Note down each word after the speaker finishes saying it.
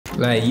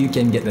Like, you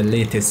can get the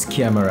latest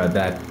camera,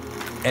 that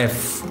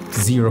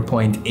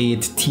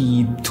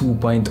f0.8T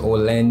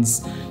 2.0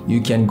 lens.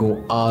 You can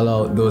go all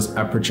out those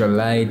aperture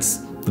lights,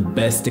 the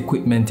best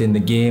equipment in the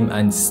game,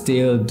 and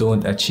still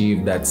don't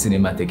achieve that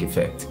cinematic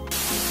effect.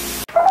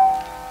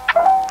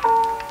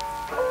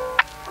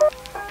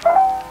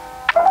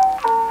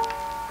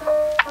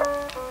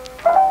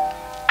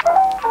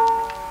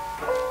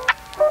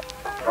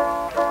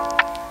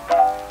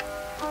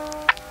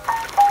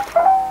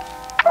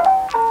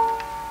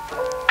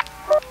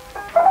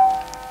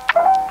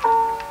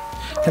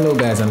 Hello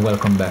guys, and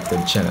welcome back to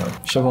the channel.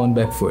 Chevaughn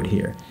Beckford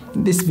here.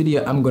 In this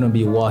video I'm gonna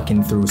be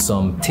walking through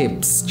some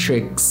tips,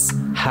 tricks,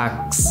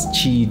 hacks,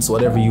 cheats,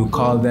 whatever you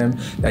call them,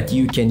 that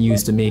you can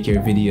use to make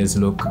your videos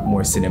look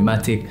more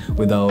cinematic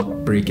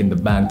without breaking the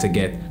bank to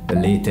get the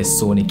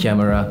latest Sony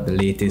camera, the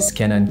latest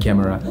Canon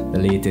camera, the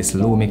latest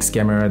Lumix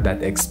camera,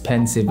 that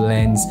expensive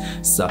lens,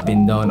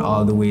 stopping down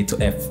all the way to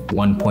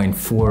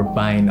f1.4,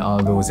 buying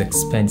all those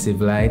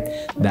expensive light,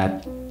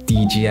 that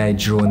DJI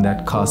drone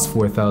that costs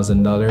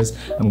 $4,000.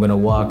 I'm gonna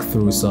walk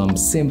through some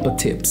simple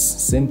tips,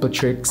 simple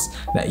tricks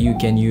that you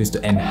can use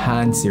to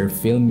enhance your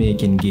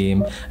filmmaking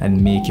game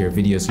and make your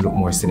videos look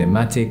more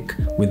cinematic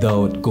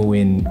without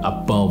going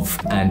above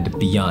and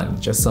beyond.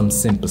 Just some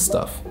simple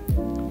stuff.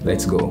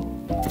 Let's go.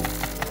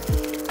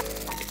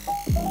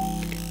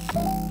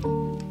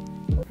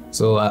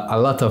 So a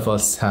lot of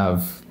us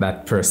have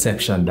that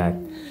perception that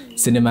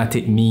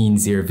cinematic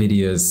means your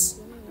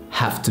videos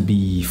have to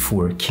be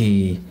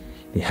 4K.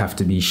 They have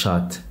to be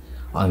shot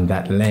on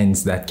that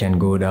lens that can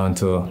go down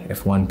to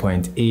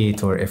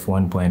f1.8 or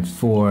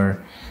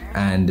f1.4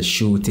 and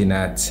shooting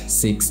at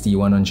 60,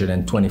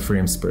 120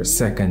 frames per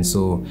second,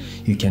 so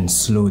you can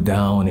slow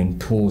down in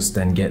post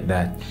and get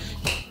that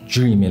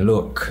dreamy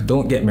look.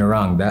 Don't get me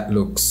wrong, that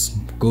looks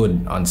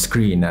good on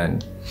screen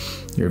and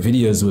your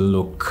videos will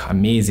look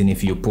amazing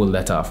if you pull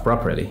that off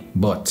properly,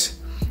 but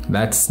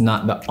that's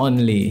not the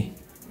only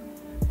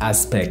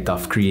aspect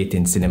of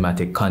creating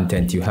cinematic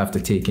content. You have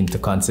to take into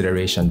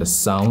consideration the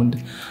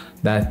sound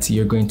that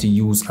you're going to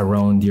use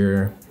around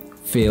your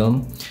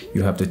film.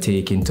 You have to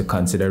take into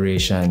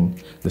consideration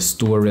the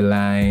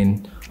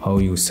storyline, how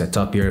you set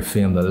up your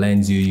film, the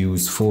lens you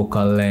use,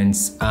 focal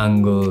lengths,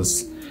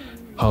 angles,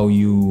 how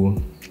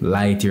you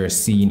light your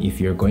scene, if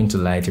you're going to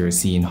light your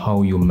scene,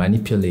 how you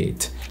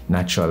manipulate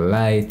natural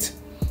light,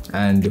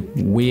 and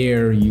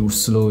where you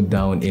slow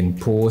down in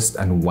post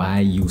and why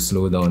you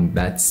slow down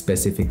that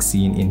specific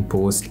scene in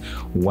post,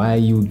 why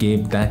you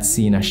gave that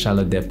scene a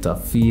shallow depth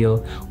of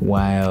field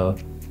while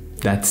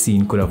that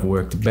scene could have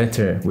worked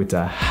better with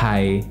a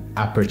high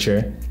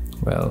aperture.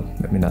 Well,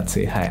 let me not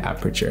say high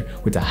aperture,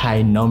 with a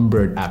high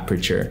numbered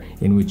aperture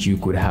in which you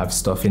could have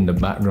stuff in the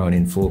background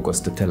in focus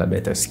to tell a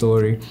better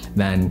story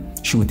than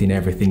shooting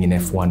everything in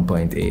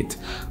f1.8.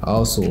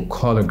 Also,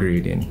 color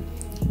grading.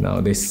 Now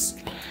this,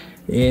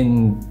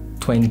 in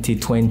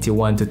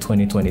 2021 to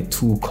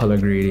 2022, color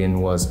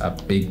grading was a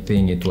big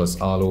thing. It was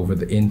all over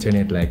the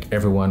internet, like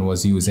everyone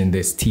was using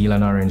this teal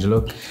and orange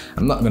look.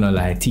 I'm not gonna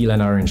lie, teal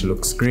and orange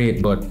looks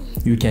great, but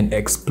you can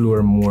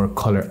explore more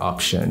color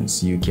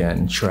options. You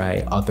can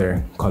try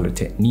other color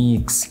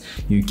techniques.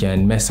 You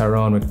can mess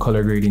around with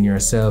color grading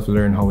yourself,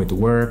 learn how it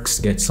works,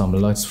 get some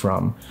LUTs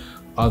from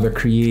other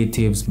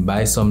creatives,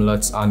 buy some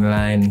LUTs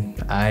online.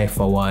 I,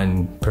 for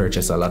one,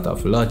 purchase a lot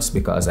of LUTs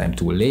because I'm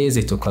too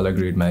lazy to color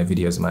grade my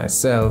videos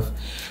myself.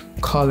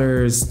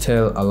 Colors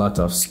tell a lot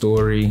of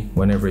story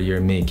whenever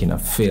you're making a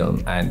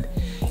film, and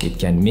it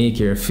can make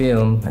your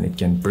film and it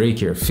can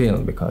break your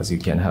film, because you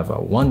can have a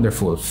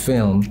wonderful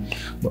film,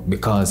 but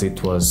because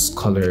it was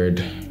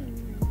colored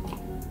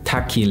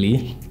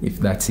tackily, if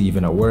that's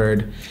even a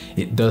word,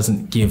 it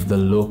doesn't give the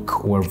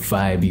look or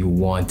vibe you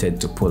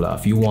wanted to pull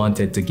off. You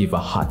wanted to give a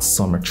hot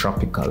summer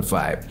tropical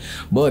vibe,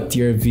 but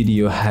your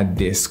video had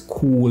this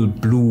cool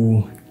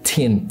blue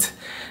tint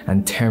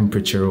and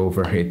temperature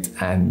over it,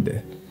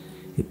 and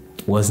it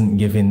wasn't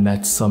giving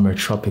that summer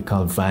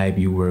tropical vibe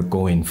you were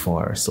going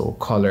for. So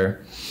color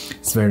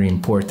is very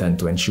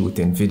important when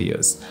shooting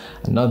videos.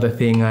 Another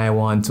thing I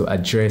want to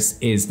address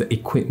is the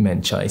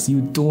equipment choice.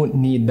 You don't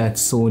need that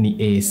Sony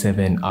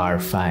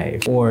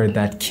a7R5 or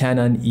that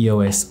Canon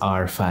EOS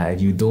R5.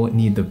 You don't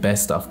need the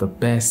best of the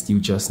best. You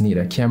just need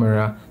a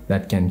camera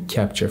that can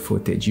capture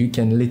footage. You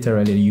can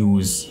literally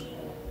use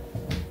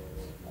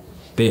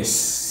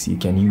this. You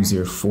can use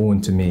your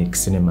phone to make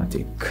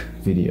cinematic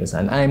videos.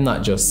 And I'm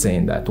not just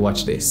saying that.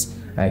 Watch this.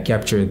 I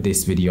captured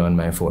this video on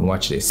my phone.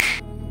 Watch this.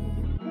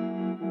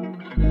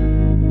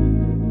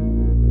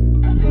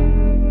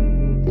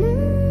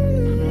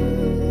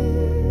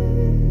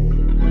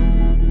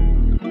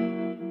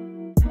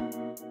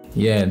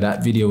 Yeah,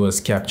 that video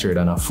was captured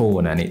on a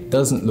phone and it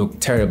doesn't look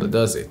terrible,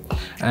 does it?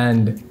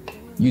 And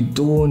you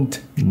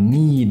don't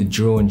need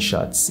drone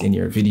shots in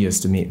your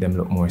videos to make them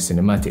look more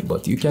cinematic,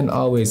 but you can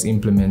always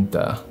implement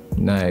a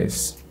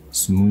nice,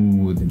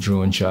 smooth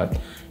drone shot,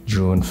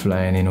 drone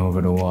flying in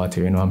over the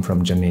water. You know, I'm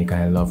from Jamaica,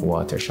 I love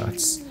water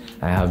shots.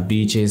 I have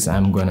beaches,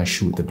 I'm gonna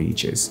shoot the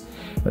beaches.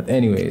 But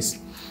anyways,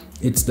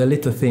 It's the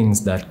little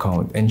things that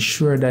count.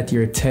 Ensure that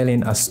you're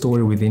telling a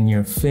story within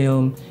your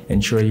film.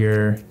 Ensure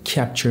you're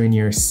capturing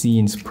your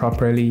scenes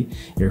properly,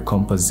 your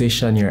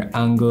composition, your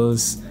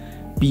angles.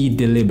 Be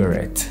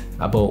deliberate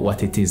about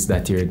what it is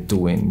that you're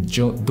doing.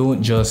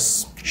 Don't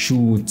just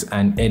shoot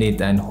and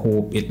edit and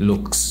hope it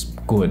looks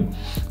good.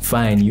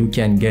 Fine, you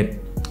can get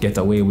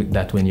away with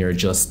that when you're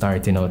just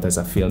starting out as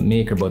a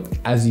filmmaker, but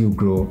as you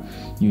grow,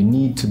 you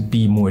need to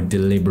be more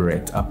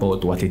deliberate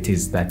about what it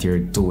is that you're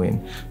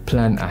doing.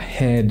 Plan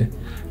ahead,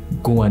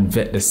 go and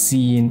vet the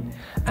scene,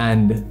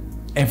 and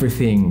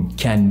everything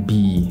can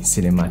be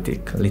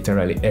cinematic.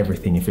 Literally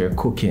everything. If you're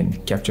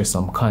cooking, capture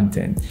some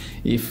content.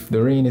 If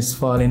the rain is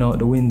falling out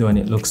the window and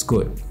it looks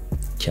good,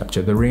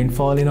 capture the rain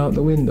falling out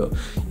the window.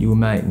 You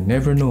might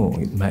never know,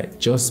 it might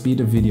just be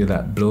the video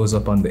that blows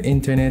up on the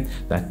internet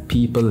that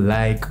people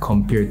like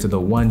compared to the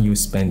one you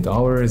spent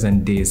hours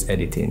and days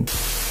editing.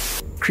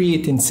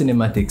 Creating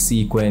cinematic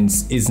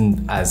sequence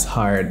isn't as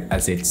hard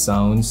as it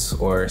sounds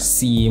or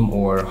seem,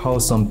 or how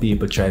some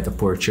people try to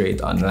portray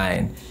it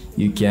online.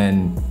 You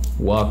can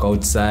walk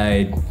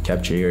outside,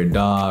 capture your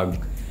dog,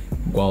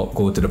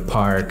 go to the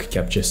park,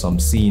 capture some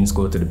scenes,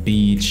 go to the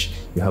beach,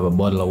 you have a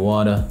bottle of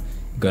water,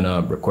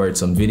 gonna record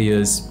some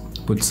videos,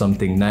 put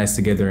something nice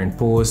together in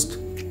post,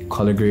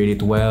 color grade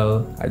it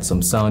well, add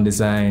some sound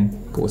design,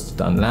 post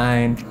it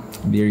online.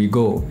 There you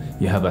go.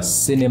 You have a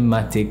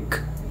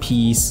cinematic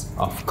piece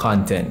of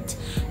content.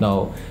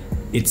 Now,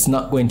 it's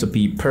not going to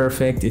be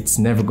perfect. It's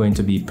never going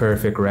to be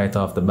perfect right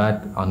off the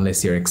bat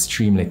unless you're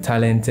extremely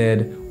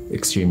talented,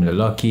 extremely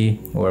lucky,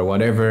 or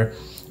whatever.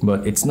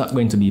 But it's not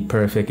going to be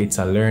perfect. It's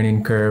a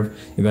learning curve.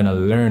 You're gonna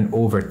learn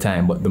over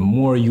time, but the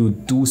more you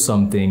do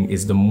something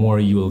is the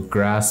more you'll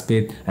grasp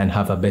it and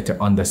have a better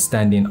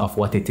understanding of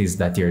what it is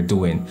that you're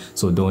doing.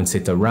 So don't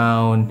sit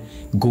around,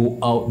 go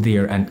out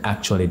there and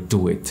actually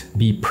do it.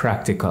 Be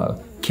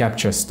practical,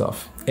 capture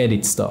stuff,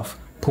 edit stuff,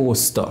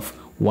 post stuff,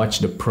 watch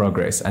the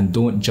progress, and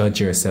don't judge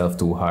yourself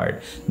too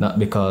hard. Not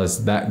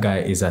because that guy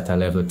is at a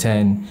level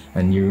 10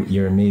 and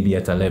you're maybe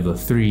at a level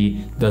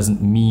 3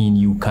 doesn't mean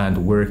you can't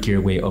work your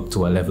way up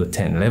to a level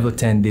 10. Level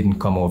 10 didn't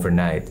come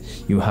overnight.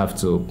 You have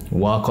to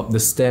walk up the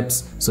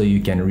steps so you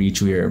can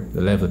reach where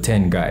the level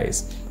 10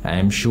 guys.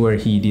 I'm sure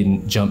he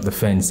didn't jump the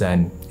fence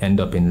and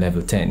end up in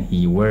level 10.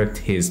 He worked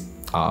his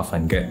off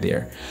and get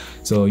there.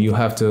 So you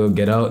have to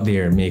get out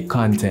there, make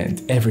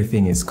content.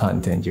 Everything is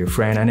content. You're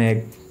frying an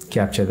egg,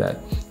 capture that.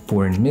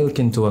 Pouring milk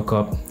into a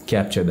cup,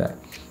 capture that.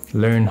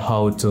 Learn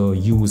how to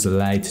use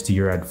light to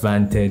your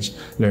advantage.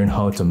 Learn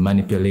how to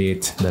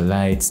manipulate the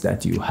lights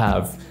that you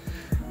have,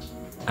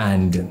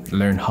 and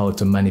learn how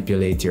to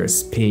manipulate your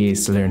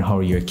space. Learn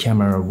how your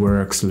camera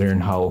works. Learn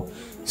how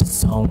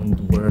sound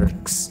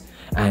works.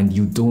 And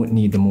you don't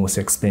need the most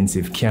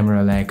expensive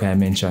camera like I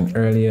mentioned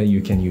earlier.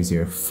 You can use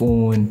your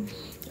phone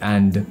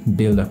and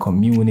build a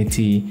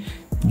community,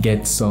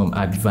 get some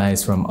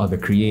advice from other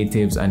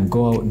creatives, and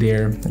go out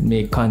there and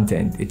make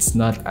content. It's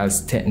not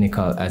as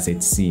technical as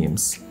it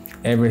seems.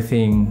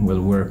 Everything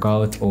will work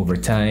out over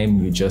time.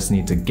 You just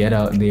need to get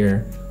out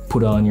there,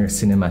 put on your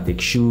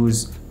cinematic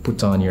shoes,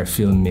 put on your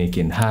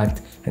filmmaking hat,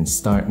 and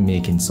start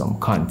making some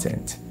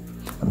content.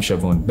 I'm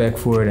Chevaughn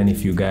Beckford, and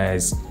if you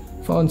guys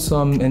found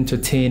some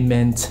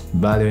entertainment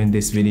value in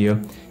this video,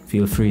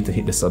 feel free to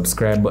hit the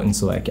subscribe button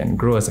so I can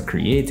grow as a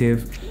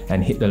creative,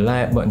 and hit the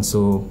like button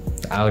so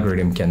the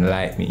algorithm can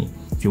like me.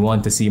 If you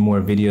want to see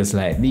more videos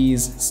like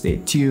these, stay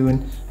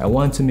tuned. I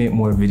want to make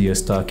more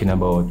videos talking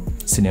about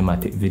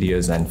cinematic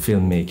videos and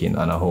filmmaking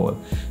on a whole.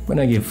 I'm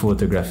gonna give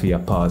photography a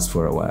pause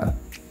for a while.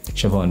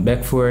 Chevaughn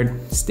Beckford,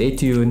 stay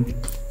tuned,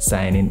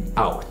 signing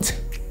out.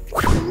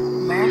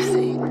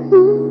 Mercy.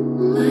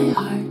 My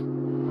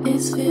heart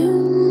is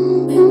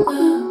filled with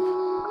love.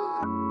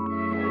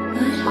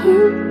 My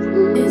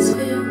heart is